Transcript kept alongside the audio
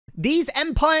These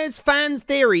Empires fans'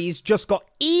 theories just got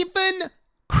even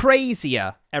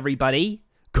crazier, everybody.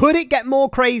 Could it get more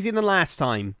crazy than last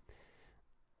time?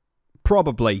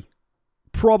 Probably.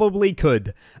 Probably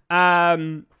could.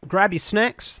 Grab your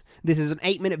snacks. This is an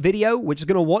 8-minute video. We're just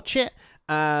going to watch it.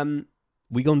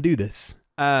 We're going to do this.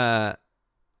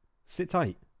 Sit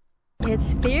tight.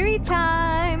 It's theory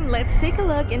time! Let's take a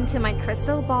look into my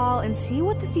crystal ball and see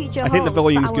what the future holds. I think the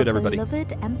volume's good, for our everybody.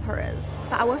 beloved emperors.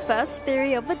 For our first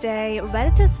theory of the day,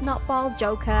 Redditor Snotball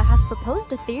Joker has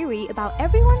proposed a theory about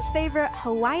everyone's favorite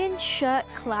Hawaiian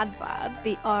shirt-clad bird,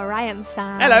 the Orion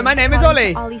Sun. Hello, my name is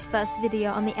Ollie. Ollie's first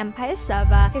video on the Empire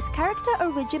server, his character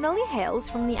originally hails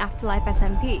from the Afterlife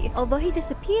SMP, although he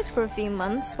disappeared for a few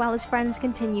months while his friends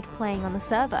continued playing on the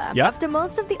server. Yep. After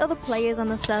most of the other players on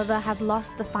the server had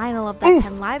lost the final of their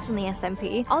 10 lives in the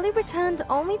SMP, Ollie returned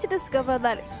only to discover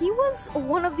that he was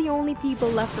one of the only people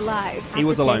left alive. He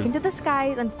was alone. Taken to the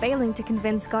skies and failing to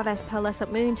convince Goddess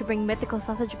Pearlescent Moon to bring Mythical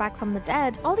Sausage back from the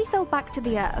dead, Ollie fell back to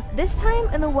the Earth, this time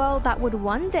in the world that would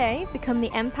one day become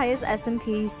the Empire's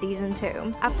SMP Season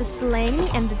 2. After slaying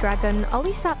the Ender Dragon,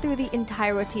 Ollie sat through the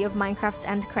entirety of Minecraft's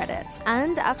end credits,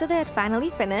 and after they had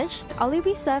finally finished, Ollie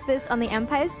resurfaced on the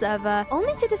Empire's server,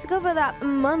 only to discover that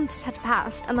months had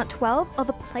passed and that 12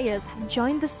 other players had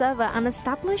joined the server and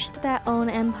established their own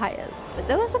empires. But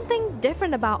there was something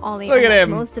different about Ollie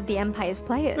and most of the Empire's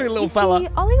players. Look at little fella. See,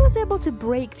 Ollie was able to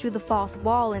break through the fourth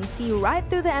wall and see right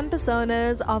through the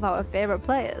personas of our favorite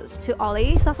players. To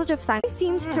Ollie, Sausage of Sang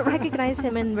seemed to recognize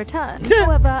him in return.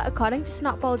 However, according to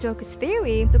Snotball Joker's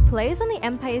theory, the players on the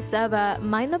Empire server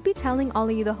might not be telling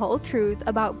Ollie the whole truth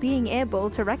about being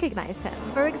able to recognize him.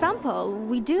 For example,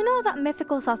 we do know that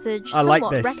Mythical Sausage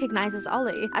somewhat recognizes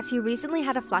Ollie, as he recently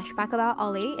had a flashback about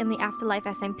Ollie in the Afterlife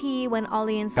SMP when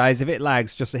Ollie and... Guys, if it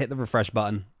lags, just hit the refresh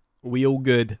button. We all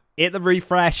good. Hit the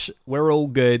refresh. We're all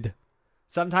good.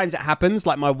 Sometimes it happens,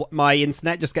 like my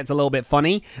internet just gets a little bit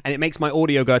funny, and it makes my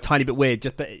audio go a tiny bit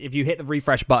weird. But if you hit the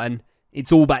refresh button,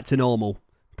 it's all back to normal.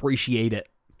 Appreciate it.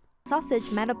 Sausage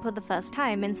met up for the first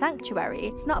time in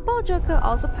Sanctuary. Snotball Joker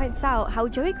also points out how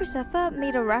Joey Crucifer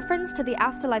made a reference to the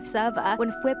Afterlife server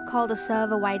when Fwip called a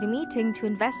server-wide meeting to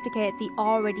investigate the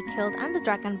already killed Ender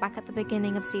Dragon back at the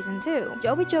beginning of Season 2.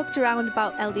 Joey joked around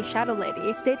about LD Shadow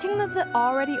Lady, stating that the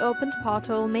already opened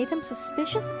portal made him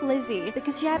suspicious of Lizzie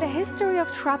because she had a history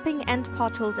of trapping end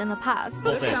portals in the past.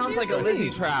 This sounds like a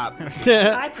Lizzie trap.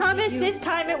 I promise this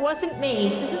time it wasn't me.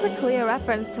 This is a clear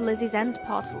reference to Lizzie's end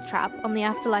portal trap on the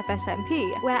Afterlife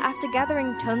SMP, where after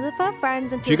gathering tons of her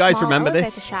friends into a small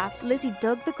elevator shaft, Lizzie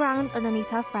dug the ground underneath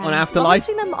her friends,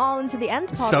 launching them all into the end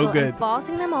portal and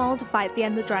forcing them all to fight the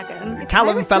Ender Dragon.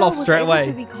 Callum fell off straight away.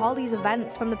 To recall these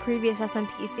events from the previous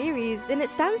SMP series, then it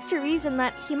stands to reason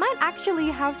that he might actually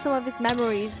have some of his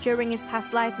memories during his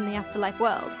past life in the Afterlife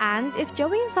world. And if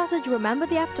Joey and Sausage remember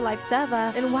the Afterlife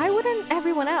server, then why wouldn't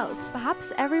everyone else?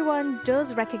 Perhaps everyone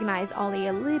does recognize Ollie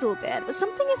a little bit, but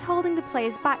something is holding the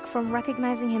players back from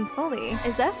recognizing him fully.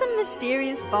 Is there some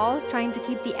mysterious force trying to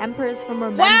keep the emperors from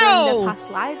remembering their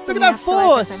past lives? Look at that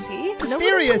force! SMP?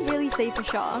 Mysterious! Nobody can really say for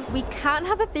sure. We can't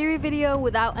have a theory video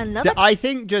without another... I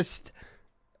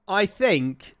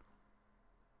think,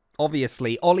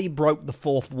 obviously, Ollie broke the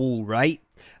fourth wall, right?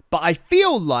 But I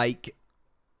feel like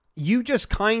you just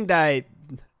kinda...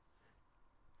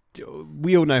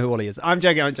 We all know who Ollie is. I'm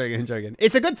joking.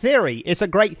 It's a good theory. It's a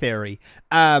great theory.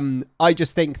 I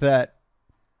just think that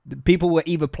people were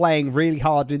either playing really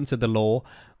hard into the lore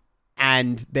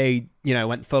and they, you know,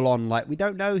 went full on like, we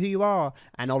don't know who you are.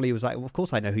 And Ollie was like, well, of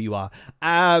course I know who you are.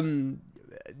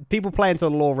 People play into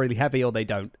the lore really heavy or they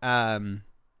don't.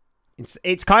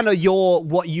 It's kind of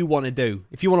what you want to do.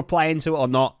 If you want to play into it or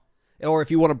not, or if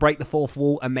you want to break the fourth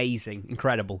wall, amazing,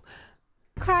 incredible.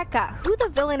 Crack at who the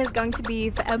villain is going to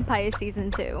be for Empire Season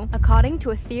 2. According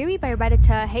to a theory by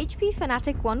Redditor HP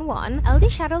Fanatic 11, LD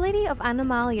Shadow Lady of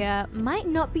Anomalia might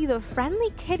not be the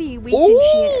friendly kitty we think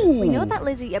she is. We know that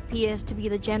Lizzie appears to be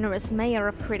the generous mayor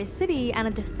of Critter City and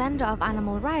a defender of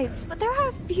animal rights, but there are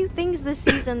a few things this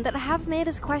season that have made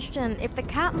us question if the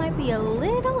cat might be a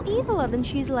little eviler than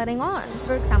she's letting on.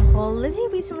 For example, Lizzie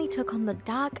recently took on the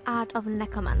dark art of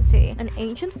necromancy, an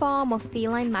ancient form of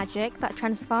feline magic that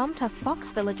transformed her fox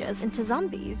villagers into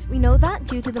zombies. We know that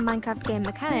due to the Minecraft game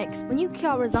mechanics, when you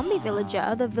cure a zombie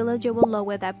villager, the villager will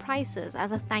lower their prices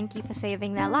as a thank you for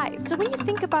saving their life. So when you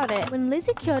think about it, when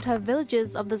Lizzie cured her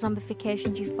villagers of the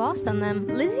zombification she forced on them,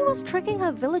 Lizzie was tricking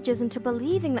her villagers into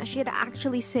believing that she had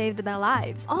actually saved their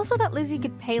lives. Also that Lizzie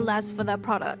could pay less for their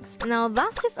products. Now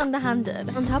that's just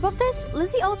underhanded. On top of this,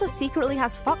 Lizzie also secretly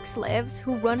has fox slaves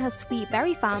who run her sweet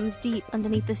berry farms deep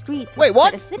underneath the streets of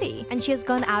the city, and she has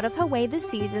gone out of her way this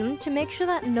season to make sure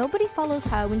that nobody follows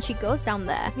her when she goes down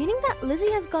there, meaning that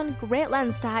Lizzie has gone great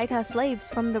lengths to hide her slaves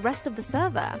from the rest of the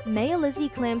server. Mayor Lizzie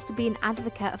claims to be an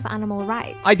advocate for animal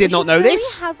rights. I did not know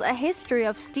this. She has a history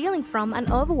of stealing from and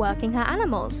overworking her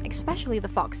animals, especially the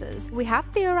foxes. We have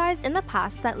theorized in the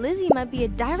past that Lizzie might be a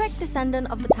direct descendant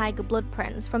of the Tiger Blood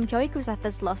Prince from Joey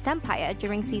Graceffa's Lost Empire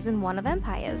during Season 1 of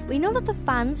Empires. We know that the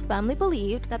fans firmly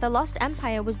believed that the Lost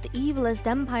Empire was the evilest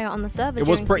empire on the server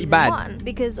during pretty Season bad. 1,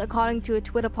 because according to a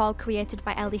Twitter poll created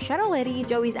by LD Shadow Lady,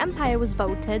 Joey's empire was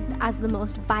voted as the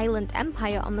most violent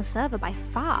empire on the server by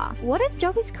far. What if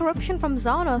Joey's corruption from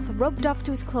Zarnoth rubbed off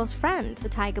to his close friend, the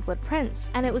Tiger Blood Prince,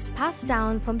 and it was passed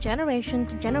down from generation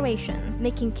to generation,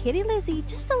 making Kitty Lizzie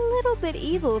just a little bit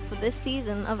evil for this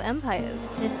season of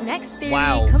Empires? This next theory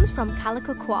comes from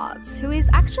Calico Quartz, who is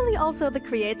actually also the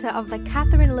creator of the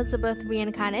Catherine Elizabeth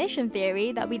reincarnation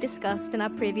theory that we discussed in our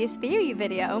previous theory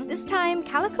video. This time,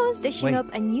 Calico is dishing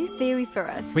up a new theory for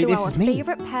us through our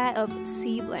favorite pair of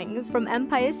siblings from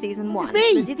Empire Season 1,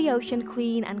 Lizzie the Ocean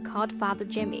Queen and Codfather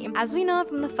Jimmy. As we know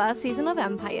from the first season of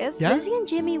Empires, Lizzie and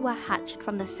Jimmy were hatched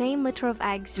from the same litter of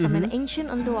eggs from an ancient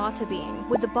underwater being,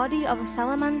 with the body of a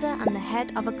salamander and the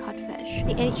head of a codfish.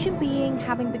 The ancient being,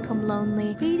 having become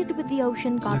lonely, pleaded with the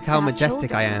ocean gods. Look how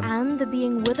majestic I am. And the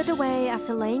being withered away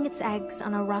after laying its eggs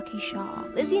on a rocky shore.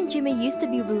 Lizzie and Jimmy used to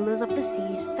be rulers of the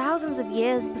seas thousands of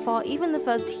years before even the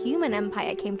first human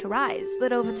empire came to rise.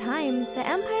 But over time, the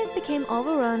empires became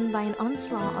overrun by an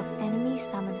onslaught of enemy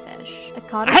salmonfish.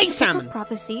 According to the book of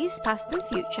prophecies, past and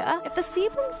future, if the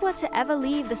siblings were to ever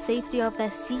leave the safety of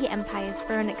their sea empires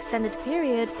for an extended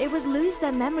period, they would lose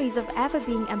their memories of ever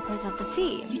being emperors of the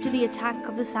sea. Due to the attack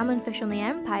of the salmonfish on the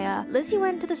empire, Lizzie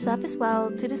went to the surface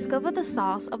world to discover the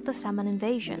source of the salmon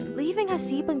invasion, leaving her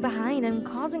sibling behind and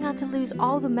causing her to lose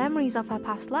all the memories of her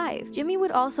past life. Jimmy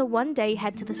would also one day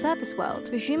head to the surface world,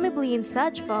 presumably in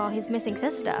search for his missing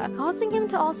sister, causing him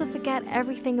to also forget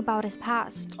everything about his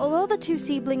past. Although the two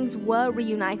siblings were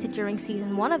reunited during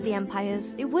Season 1 of the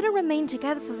Empires, they wouldn't remain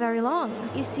together for very long.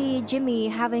 You see, Jimmy,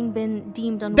 having been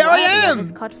deemed unworthy of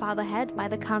his Codfather head by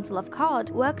the Council of Cod,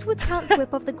 worked with Count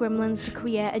Thwip of the Gremlins to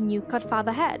create a new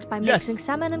Codfather head by mixing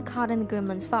salmon and cod in the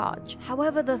Gremlins' forge.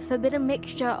 However, the forbidden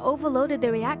mixture overloaded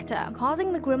the reactor,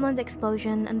 causing the Gremlins'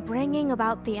 explosion and bringing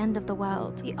about the end of the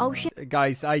world. The ocean...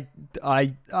 Guys,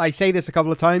 I say this a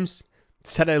couple of times,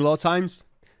 said it a lot of times.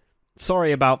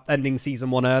 Sorry about ending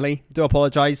Season 1 early. Do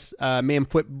apologize. Me and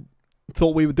Thwip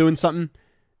thought we were doing something.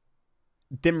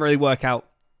 Didn't really work out.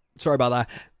 Sorry about that.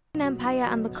 Empire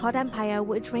and the Cod Empire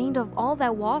were drained of all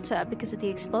their water because of the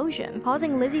explosion,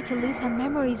 causing Lizzie to lose her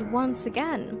memories once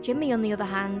again. Jimmy, on the other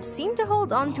hand, seemed to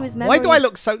hold on to his memories. Why do I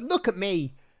look so... Look at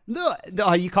me. Look.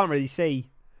 Oh, you can't really see.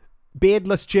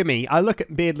 Beardless Jimmy. I look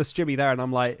at Beardless Jimmy there and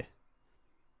I'm like...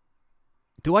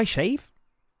 Do I shave?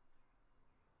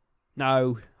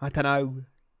 No. I don't know.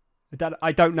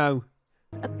 I don't know.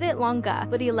 A bit longer,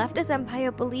 but he left his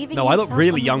empire believing I look himself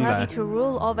really young unworthy there. to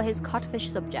rule over his codfish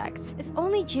subjects. If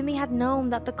only Jimmy had known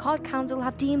that the Cod Council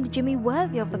had deemed Jimmy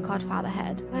worthy of the Codfather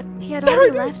head, but he had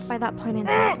already left by that point in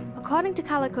time. According to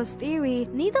Calico's theory,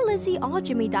 neither Lizzie or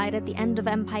Jimmy died at the end of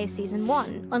Empire Season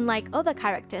 1, unlike other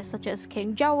characters such as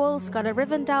King Joel, Scott of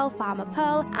Rivendell, Farmer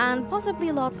Pearl, and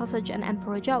possibly Lord Sausage and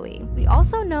Emperor Joey. We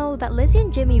also know that Lizzie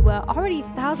and Jimmy were already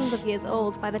thousands of years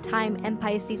old by the time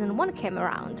Empire Season 1 came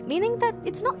around, meaning that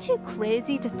it's not too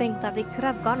crazy to think that they could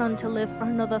have gone on to live for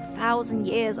another 1,000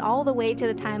 years all the way to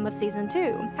the time of Season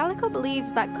 2. Calico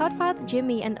believes that Codfather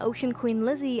Jimmy and Ocean Queen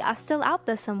Lizzie are still out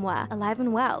there somewhere, alive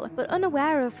and well, but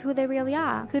unaware of who they really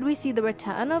are. Could we see the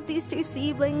return of these two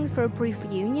siblings for a brief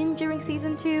reunion during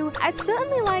Season 2? I'd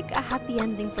certainly like a happy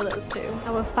ending for those two.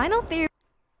 Our final theory...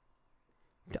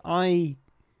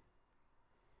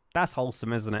 That's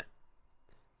wholesome, isn't it?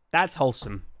 That's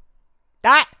wholesome.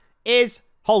 That is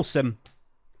wholesome.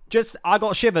 Just, I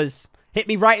got shivers. Hit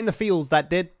me right in the feels, that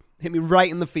did. Hit me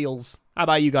right in the feels. How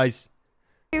about you guys?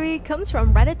 Theory comes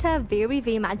from Redditor Viri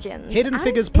V Imagines. Hidden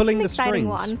figures pulling the strings.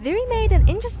 One. Viri made an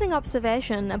interesting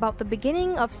observation about the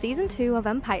beginning of Season 2 of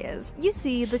Empires. You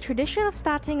see, the tradition of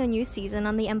starting a new season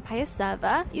on the Empire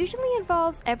server usually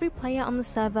involves every player on the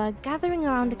server gathering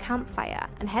around a campfire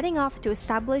and heading off to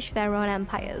establish their own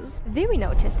empires. Viri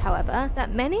noticed, however,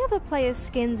 that many of the players'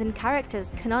 skins and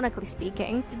characters, canonically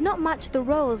speaking, did not match the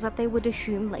roles that they would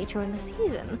assume later in the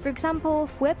season. For example,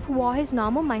 Thwip wore his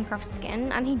normal Minecraft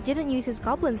skin and he didn't use his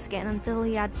goblin goblin skin until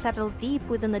he had settled deep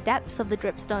within the depths of the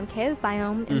dripstone cave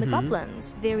biome in the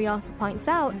goblins. Theory also points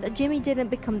out that Jimmy didn't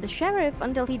become the sheriff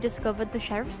until he discovered the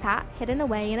sheriff's hat hidden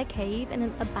away in a cave in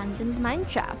an abandoned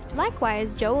mineshaft.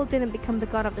 Likewise, Joel didn't become the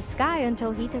god of the sky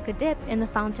until he took a dip in the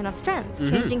Fountain of Strength,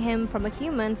 changing him from a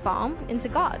human form into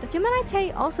god. Gemini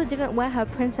Tate also didn't wear her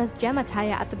Princess Gem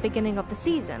attire at the beginning of the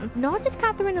season, nor did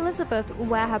Catherine Elizabeth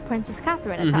wear her Princess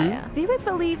Catherine attire. Theory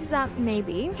believes that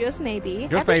maybe, just maybe,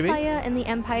 every player in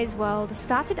the Empire's world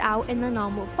started out in their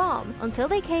normal form until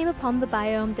they came upon the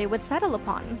biome they would settle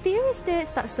upon. Theory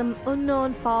states that some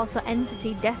unknown force or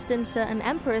entity destined certain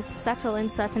emperors to settle in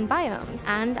certain biomes,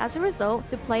 and as a result,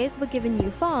 the players were given new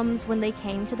forms when they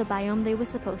came to the biome they were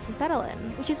supposed to settle in,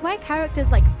 which is why characters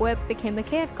like Fwip became a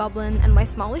cave goblin and why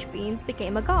Smallish Beans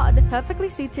became a god, perfectly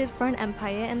suited for an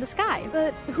empire in the sky.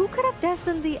 But who could have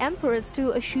destined the emperors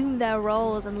to assume their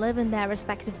roles and live in their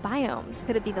respective biomes?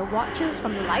 Could it be the Watchers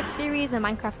from the Life series and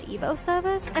Minecraft Evo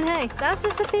servers? And hey, that's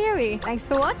just a theory. Thanks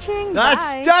for watching.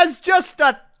 Bye. That's just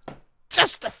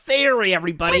a theory,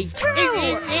 everybody. It's true.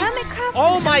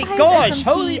 Oh my gosh!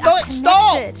 Holy,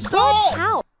 stop!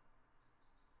 How?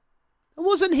 It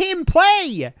wasn't him.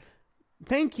 Play.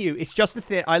 Thank you. It's just a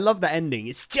theory. I love that ending.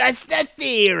 It's just a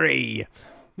theory.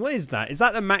 What is that? Is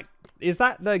that the Mac? Is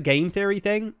that the game theory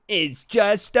thing? It's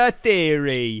just a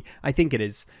theory. I think it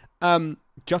is.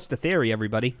 Just a theory,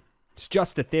 everybody. It's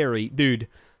just a theory, dude.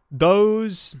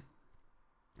 Those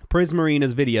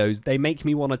Prismarina's videos, they make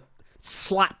me want to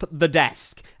slap the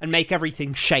desk and make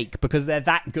everything shake because they're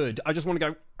that good. I just want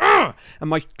to go, "Ugh!" And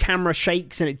my camera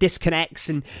shakes and it disconnects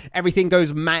and everything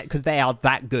goes mad because they are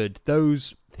that good.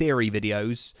 Those theory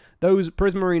videos, those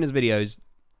Prismarina's videos,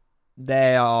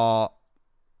 they are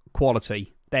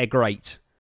quality. They're great.